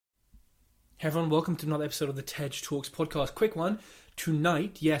Hey everyone, welcome to another episode of the Tej Talks podcast. Quick one.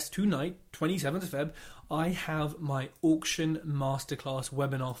 Tonight, 27th of Feb, I have my auction masterclass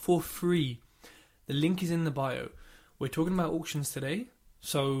webinar for free. The link is in the bio. We're talking about auctions today.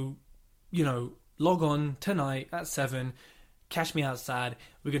 So, log on tonight at 7. Catch me outside.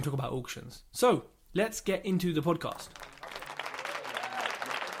 We're going to talk about auctions. So, let's get into the podcast.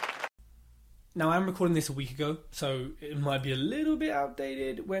 Now, I'm recording this a week ago, so it might be a little bit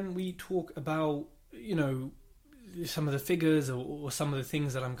outdated when we talk about, some of the figures or some of the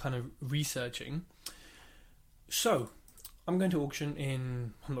things that I'm kind of researching. So, I'm going to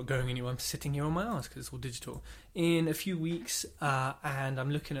auction I'm not going anywhere, I'm sitting here on my ass because it's all digital, in a few weeks, and I'm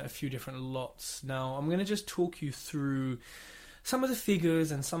looking at a few different lots. Now, I'm going to just talk you through some of the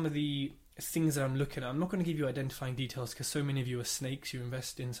figures and some of the things that I'm looking at. I'm not going to give you identifying details because so many of you are snakes. You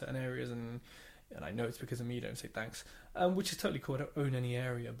invest in certain areas, and I know it's because of me. Don't say thanks, which is totally cool. I don't own any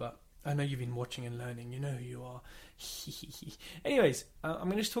area, but I know you've been watching and learning. You know who you are. Anyways, I'm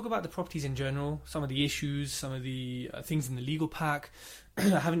going to just talk about the properties in general, some of the issues, some of the things in the legal pack. I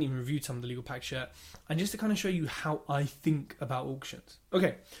haven't even reviewed some of the legal packs yet, and just to kind of show you how I think about auctions.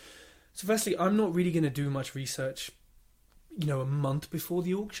 Okay, so firstly, I'm not really going to do much research, a month before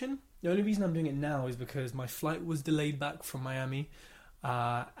the auction. The only reason I'm doing it now is because my flight was delayed back from Miami,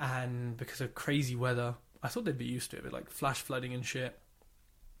 and because of crazy weather. I thought they'd be used to it, but like flash flooding and shit.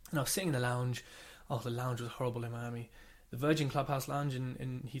 And I was sitting in the lounge. Oh, the lounge was horrible in Miami. The Virgin Clubhouse Lounge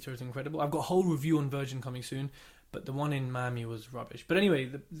in Heathrow is incredible. I've got a whole review on Virgin coming soon, but the one in Miami was rubbish. But anyway,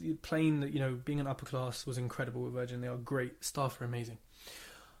 the plane, being an upper class was incredible with Virgin. They are great. Staff are amazing.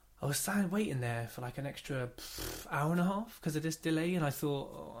 I was waiting there for like an extra hour and a half because of this delay, and I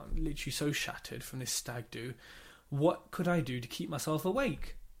thought, I'm literally so shattered from this stag do. What could I do to keep myself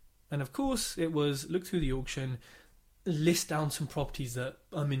awake? And of course, it was look through the auction, list down some properties that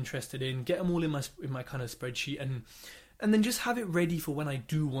I'm interested in, get them all in my kind of spreadsheet, and then just have it ready for when I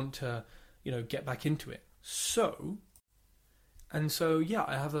do want to, get back into it. So I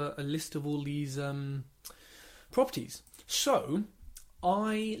have a list of all these properties. So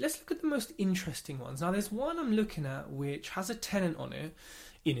let's look at the most interesting ones. Now, there's one I'm looking at which has a tenant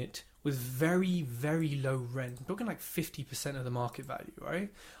in it with very, very low rent. I'm talking like 50% of the market value,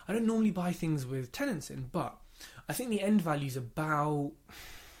 right? I don't normally buy things with tenants in, but I think the end value is about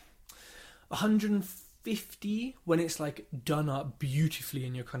 150 when it's like done up beautifully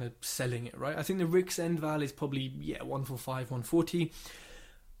and you're kind of selling it, right? I think the Rick's end value is probably 145, 140,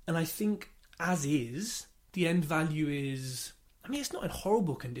 and I think as is the end value is. I mean, it's not in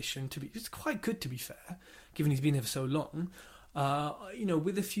horrible condition it's quite good to be fair, given he's been there for so long.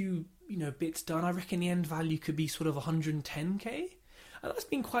 With a few, bits done, I reckon the end value could be sort of 110k. And that's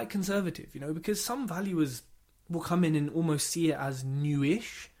been quite conservative, because some valuers will come in and almost see it as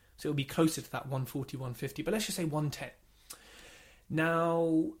newish. So it'll be closer to that 140, 150, but let's just say 110.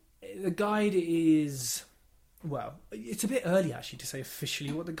 Now, the guide is, it's a bit early actually to say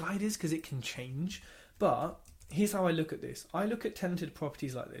officially what the guide is because it can change. But here's how I look at this. I look at tenanted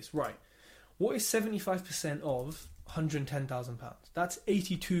properties like this. Right. What is 75% of £110,000? That's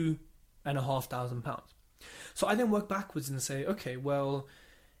 £82,500. So I then work backwards and say, okay, well,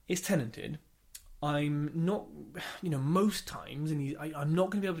 it's tenanted. I'm not, most times, and I'm not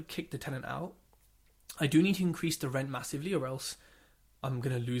going to be able to kick the tenant out. I do need to increase the rent massively or else I'm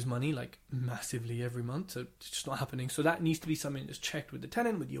going to lose money like massively every month. So it's just not happening. So that needs to be something that's checked with the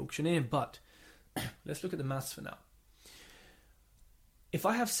tenant, with the auctioneer. But let's look at the maths for now. If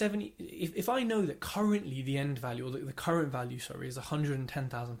I have if I know that currently the end value, or the current value, is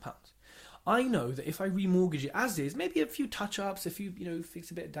 £110,000, I know that if I remortgage it as is, maybe a few touch-ups, a few, fix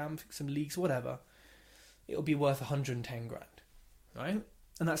a bit of damp, fix some leaks, whatever, it'll be worth 110 grand, right?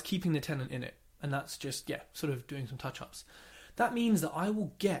 And that's keeping the tenant in it. And that's just, sort of doing some touch-ups. That means that I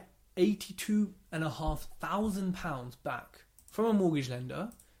will get £82,500 back from a mortgage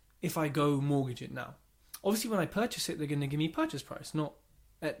lender if I go mortgage it now. Obviously, when I purchase it, they're going to give me purchase price, not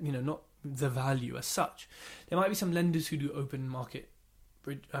the value as such. There might be some lenders who do open market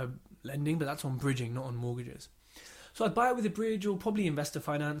lending, but that's on bridging, not on mortgages. So I'd buy it with a bridge or probably investor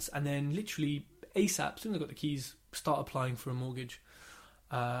finance, and then literally ASAP, as soon as I've got the keys, start applying for a mortgage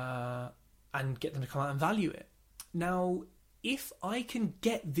and get them to come out and value it. Now, if I can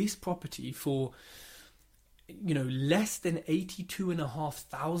get this property for less than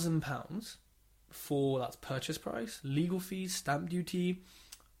 £82,500 that's purchase price, legal fees, stamp duty,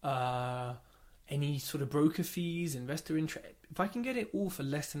 any sort of broker fees, investor interest. If I can get it all for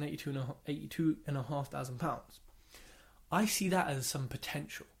less than £82,500, I see that as some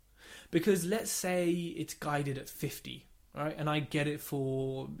potential. Because let's say it's guided at 50, right? And I get it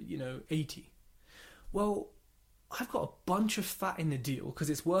for, 80. Well, I've got a bunch of fat in the deal because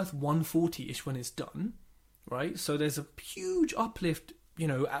it's worth 140-ish when it's done, right? So there's a huge uplift,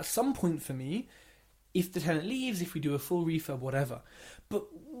 at some point for me, if the tenant leaves, if we do a full refurb, whatever. But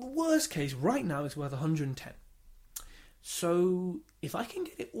worst case, right now, it's worth 110. So if I can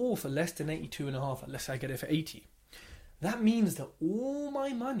get it all for less than 82.5, unless I get it for 80, that means that all my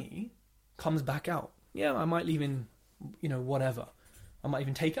money comes back out. Yeah, I might leave in, whatever. I might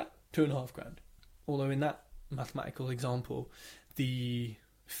even take out 2.5 grand. Although in that mathematical example, the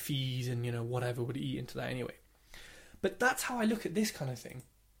fees and, whatever would eat into that anyway. But that's how I look at this kind of thing.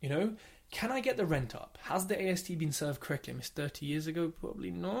 Can I get the rent up? Has the AST been served correctly? I missed 30 years ago,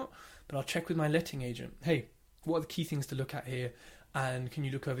 probably not. But I'll check with my letting agent. Hey, what are the key things to look at here? And can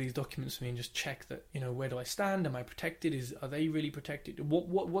you look over these documents for me and just check that, where do I stand? Am I protected? Are they really protected?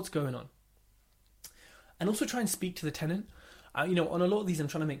 What's going on? And also try and speak to the tenant. On a lot of these, I'm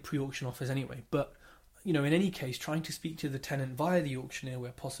trying to make pre-auction offers anyway. But, in any case, trying to speak to the tenant via the auctioneer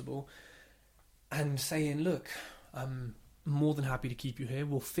where possible and saying, look, I'm more than happy to keep you here.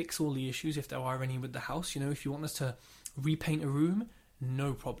 We'll fix all the issues if there are any with the house. If you want us to repaint a room,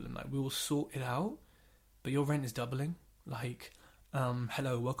 no problem. Like, we will sort it out. But your rent is doubling. Like,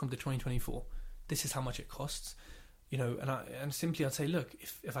 hello, welcome to 2024. This is how much it costs. And simply I'd say, look,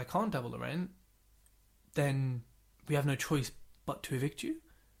 if I can't double the rent, then we have no choice but to evict you.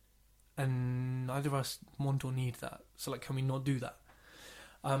 And neither of us want or need that. So, can we not do that?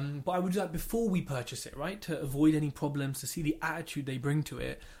 But I would do that before we purchase it, right? To avoid any problems, to see the attitude they bring to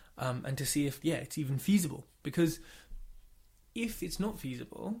it, and to see if, it's even feasible. Because if it's not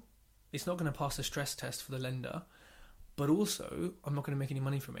feasible, it's not going to pass the stress test for the lender, but also I'm not going to make any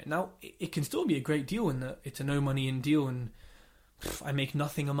money from it. Now, it can still be a great deal in that it's a no money in deal and I make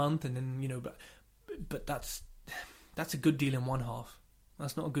nothing a month and then, but that's a good deal in one half.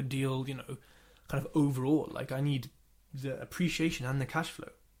 That's not a good deal, kind of overall. Like, I need the appreciation and the cash flow.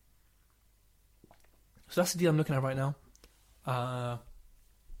 So that's the deal I'm looking at right now.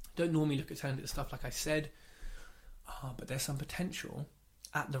 Don't normally look at tenanted stuff like I said, but there's some potential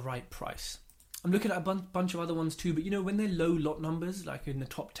at the right price. I'm looking at a bunch of other ones too, but when they're low lot numbers, like in the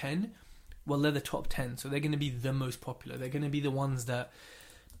top 10, well, they're the top 10, so they're going to be the most popular. They're going to be the ones that,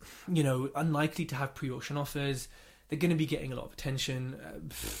 unlikely to have pre-auction offers. They're going to be getting a lot of attention.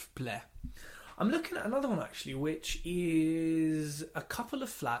 Bleh. I'm looking at another one actually, which is a couple of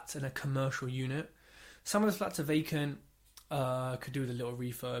flats and a commercial unit. Some of the flats are vacant. Could do with a little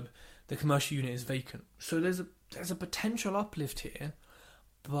refurb. The commercial unit is vacant, so there's a potential uplift here,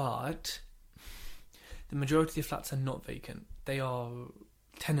 but the majority of the flats are not vacant. They are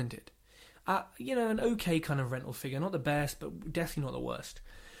tenanted at an okay kind of rental figure, not the best, but definitely not the worst.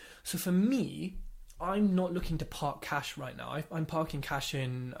 So for me, I'm not looking to park cash right now. I'm parking cash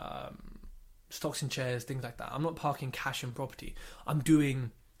in stocks and shares, things like that. I'm not parking cash in property. I'm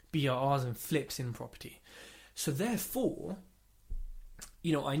doing BRRs and flips in property. So therefore,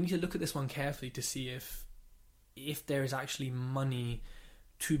 I need to look at this one carefully to see if there is actually money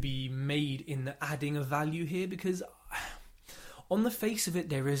to be made in the adding of value here, because on the face of it,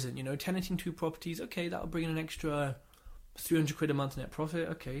 there isn't. Tenanting 2 properties, okay, that'll bring in an extra 300 quid a month net profit.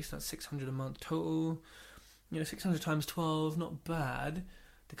 Okay, so that's 600 a month total. 600 times 12, not bad.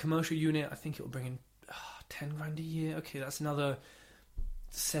 The commercial unit, I think it will bring in 10 grand a year. Okay, that's another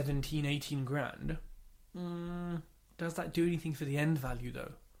 17, 18 grand. Does that do anything for the end value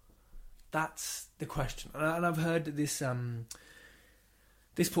though? That's the question. And I've heard that this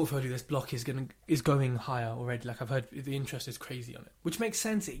portfolio, this block is going higher already. Like, I've heard the interest is crazy on it, which makes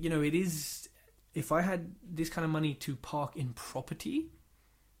sense. It is. If I had this kind of money to park in property,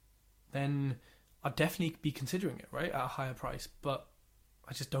 then I'd definitely be considering it, right, at a higher price. But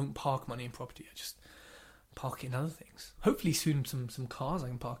I just don't park money in property. I just park it in other things. Hopefully soon some cars I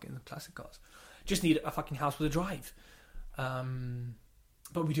can park it in, the classic cars. Just need a fucking house with a drive.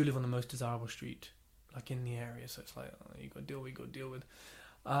 But we do live on the most desirable street, like in the area, so it's like, you got to deal with what you got to deal with.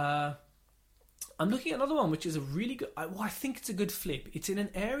 I'm looking at another one, which is a really good... I think it's a good flip. It's in an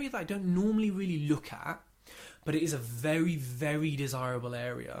area that I don't normally really look at, but it is a very, very desirable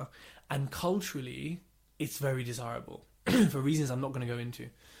area. And culturally, it's very desirable for reasons I'm not going to go into,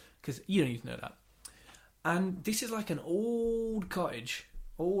 because you don't need to know that. And this is like an old cottage.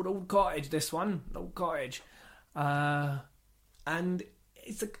 Old cottage, this one. Old cottage. And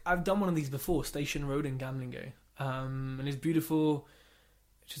it's I've done one of these before, Station Road in Gamlingay. And it's beautiful.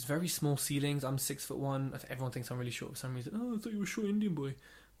 It's just very small ceilings. I'm 6'1". Everyone thinks I'm really short for some reason. Oh, I thought you were a short Indian boy.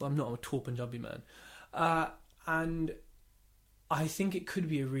 Well, I'm not. I'm a tall Punjabi man. And I think it could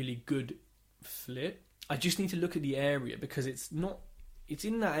be a really good flip. I just need to look at the area because it's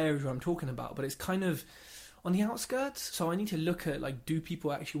in that area I'm talking about, but it's kind of on the outskirts. So I need to look at, like, do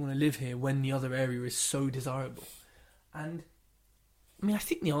people actually want to live here when the other area is so desirable? And I mean, I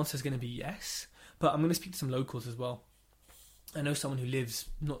think the answer is going to be yes, but I'm going to speak to some locals as well. I know someone who lives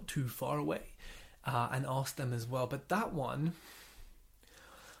not too far away, and ask them as well. But that one,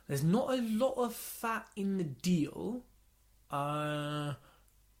 there's not a lot of fat in the deal.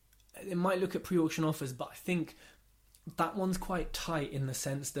 It might look at pre-auction offers, but I think that one's quite tight in the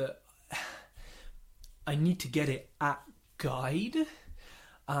sense that I need to get it at guide,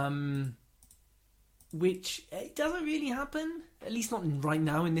 which it doesn't really happen, at least not right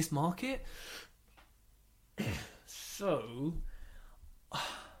now in this market. So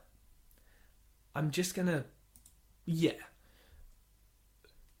I'm just gonna,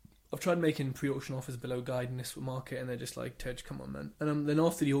 I've tried making pre-auction offers below guide in this market, and they're just like, Tej, come on, man. And then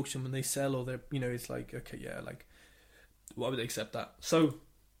after the auction, when they sell, or they're, it's like, okay, yeah, like, why would they accept that? So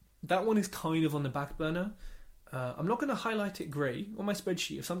that one is kind of on the back burner. I'm not going to highlight it grey on my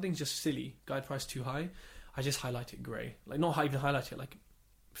spreadsheet. If something's just silly, guide price too high, I just highlight it grey. Like, not even highlight it, like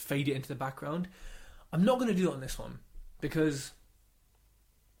fade it into the background. I'm not going to do it on this one because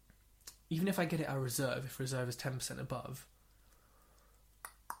even if I get it at reserve, if reserve is 10% above,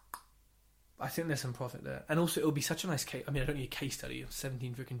 I think there's some profit there. And also, it'll be such a nice case. I mean, I don't need a case study of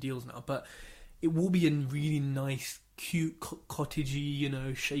 17 freaking deals now, but it will be a really nice, cute,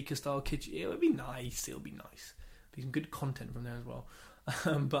 cottagey, shaker style kitchen. It'll be nice. It'll be nice. Be some good content from there as well.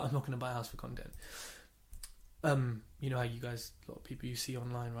 But I'm not going to buy a house for content. You know how you guys, a lot of people you see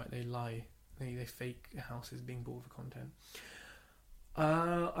online, right? They lie. They fake houses being bought for content.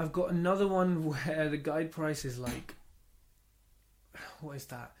 I've got another one where the guide price is like, what is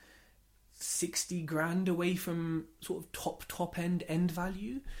that? 60 grand away from sort of top end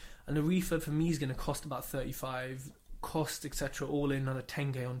value, and the refurb for me is going to cost about 35, cost etc. all in another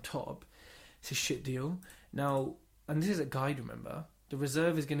 10k on top. It's a shit deal. Now, and this is a guide, remember, the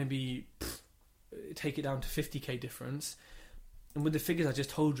reserve is going to be take it down to 50k difference, and with the figures I just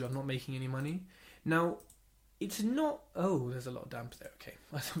told you, I'm not making any money. Now, it's not, there's a lot of damp there. Okay,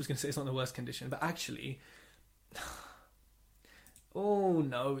 I was going to say it's not the worst condition, but actually oh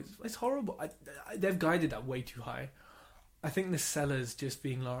no, it's horrible. They've guided that way too high. I think the seller's just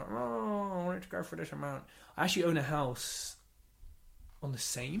being like, I want it to go for this amount. I actually own a house on the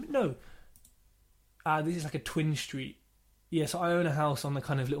same. No, this is like a twin street. Yeah, so I own a house on the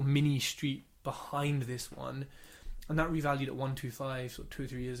kind of little mini street behind this one, and that revalued at 125 sort of 2 or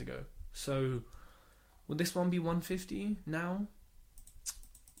 3 years ago. So would this one be 150 now?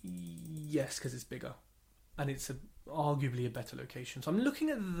 Yes, because it's bigger and it's arguably a better location. So I'm looking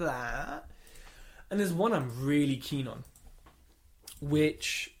at that, and there's one I'm really keen on,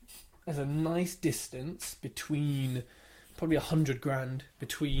 which has a nice distance between, probably 100 grand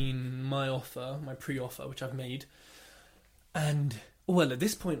between my offer, my pre-offer, which I've made, and well, at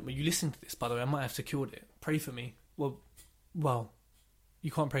this point when you listen to this, by the way, I might have secured it. Pray for me. Well,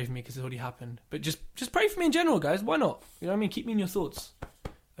 you can't pray for me because it's already happened, but just pray for me in general, guys. Why not? You know what I mean? Keep me in your thoughts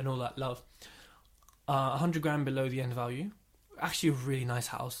and all that love. 100 grand below the end value. Actually a really nice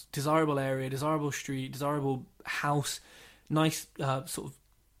house. Desirable area, desirable street, desirable house. Nice sort of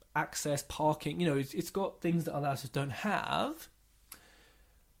access, parking. It's got things that other houses don't have.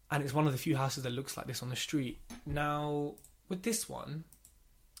 And it's one of the few houses that looks like this on the street. Now, with this one,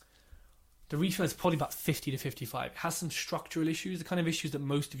 the refurb is probably about 50 to 55. It has some structural issues, the kind of issues that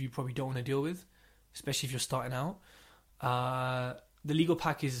most of you probably don't want to deal with, especially if you're starting out. The legal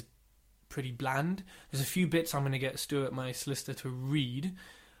pack is pretty bland. There's a few bits I'm going to get Stuart, my solicitor, to read,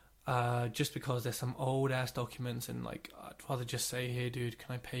 just because there's some old ass documents, and like, I'd rather just say, here dude,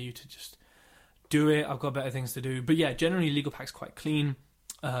 can I pay you to just do it? I've got better things to do. But yeah, generally legal pack's quite clean.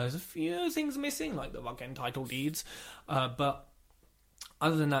 There's a few things missing, like the fucking title deeds, but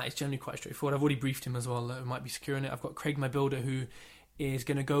other than that, it's generally quite straightforward. I've already briefed him as well that I might be securing it. I've got Craig, my builder, who is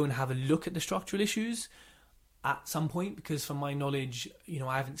going to go and have a look at the structural issues at some point, because from my knowledge,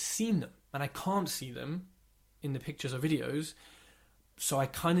 I haven't seen them, and I can't see them in the pictures or videos. So I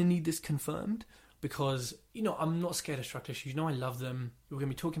kind of need this confirmed, because, I'm not scared of structural issues. I love them. We're going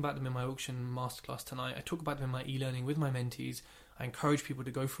to be talking about them in my auction masterclass tonight. I talk about them in my e-learning with my mentees. I encourage people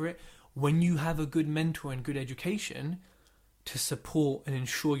to go for it. When you have a good mentor and good education to support and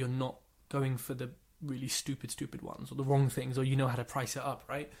ensure you're not going for the really stupid ones or the wrong things, or how to price it up,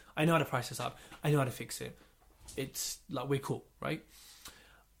 right? I know how to price this up. I know how to fix it. It's like, we're cool, right?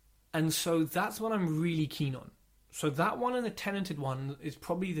 And so that's what I'm really keen on. So that one and the tenanted one is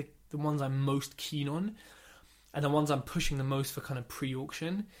probably the ones I'm most keen on, and the ones I'm pushing the most for kind of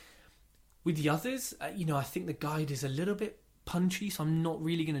pre-auction. With the others, I think the guide is a little bit punchy, so I'm not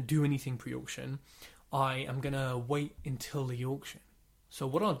really going to do anything pre-auction. I am going to wait until the auction. So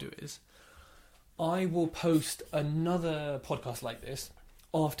what I'll do is, I will post another podcast like this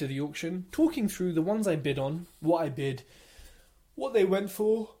after the auction, talking through the ones I bid on, what I bid, what they went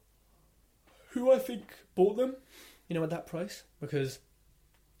for, who I think bought them, at that price. Because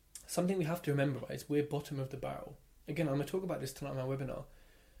something we have to remember, right, is we're bottom of the barrel. Again, I'm going to talk about this tonight on my webinar.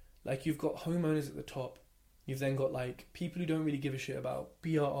 Like, you've got homeowners at the top. You've then got, like, people who don't really give a shit about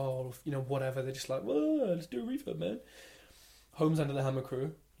BRR or, whatever. They're just like, well, let's do a refurb, man. Homes under the hammer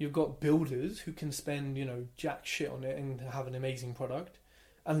crew. You've got builders who can spend, jack shit on it and have an amazing product.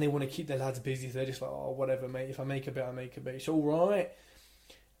 And they want to keep their lads busy. So they're just like, oh, whatever, mate. If I make a bit, I make a bit. It's all right.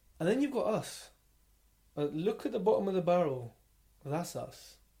 And then you've got us. Look at the bottom of the barrel. That's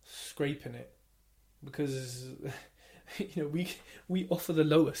us. Scraping it. Because... we offer the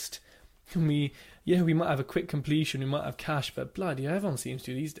lowest. And we might have a quick completion, we might have cash, but bloody, everyone seems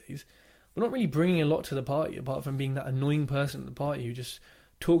to these days. We're not really bringing a lot to the party, apart from being that annoying person at the party who just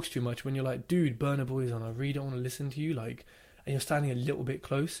talks too much when you're like, dude, Burna Boy's on, I really don't want to listen to you, and you're standing a little bit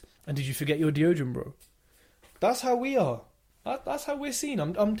close, and did you forget your deodorant, bro? That's how we are. That's how we're seen.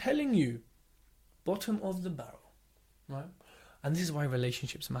 I'm telling you. Bottom of the barrel. Right? And this is why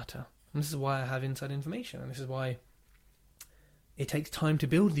relationships matter. And this is why I have inside information, and this is why it takes time to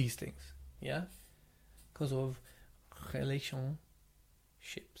build these things, yeah? Because of relationships.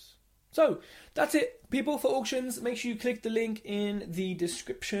 So, that's it, people, for auctions. Make sure you click the link in the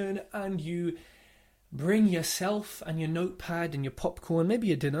description and you bring yourself and your notepad and your popcorn, maybe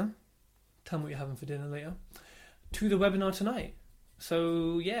your dinner. Tell me what you're having for dinner later. To the webinar tonight.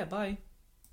 So, yeah, bye.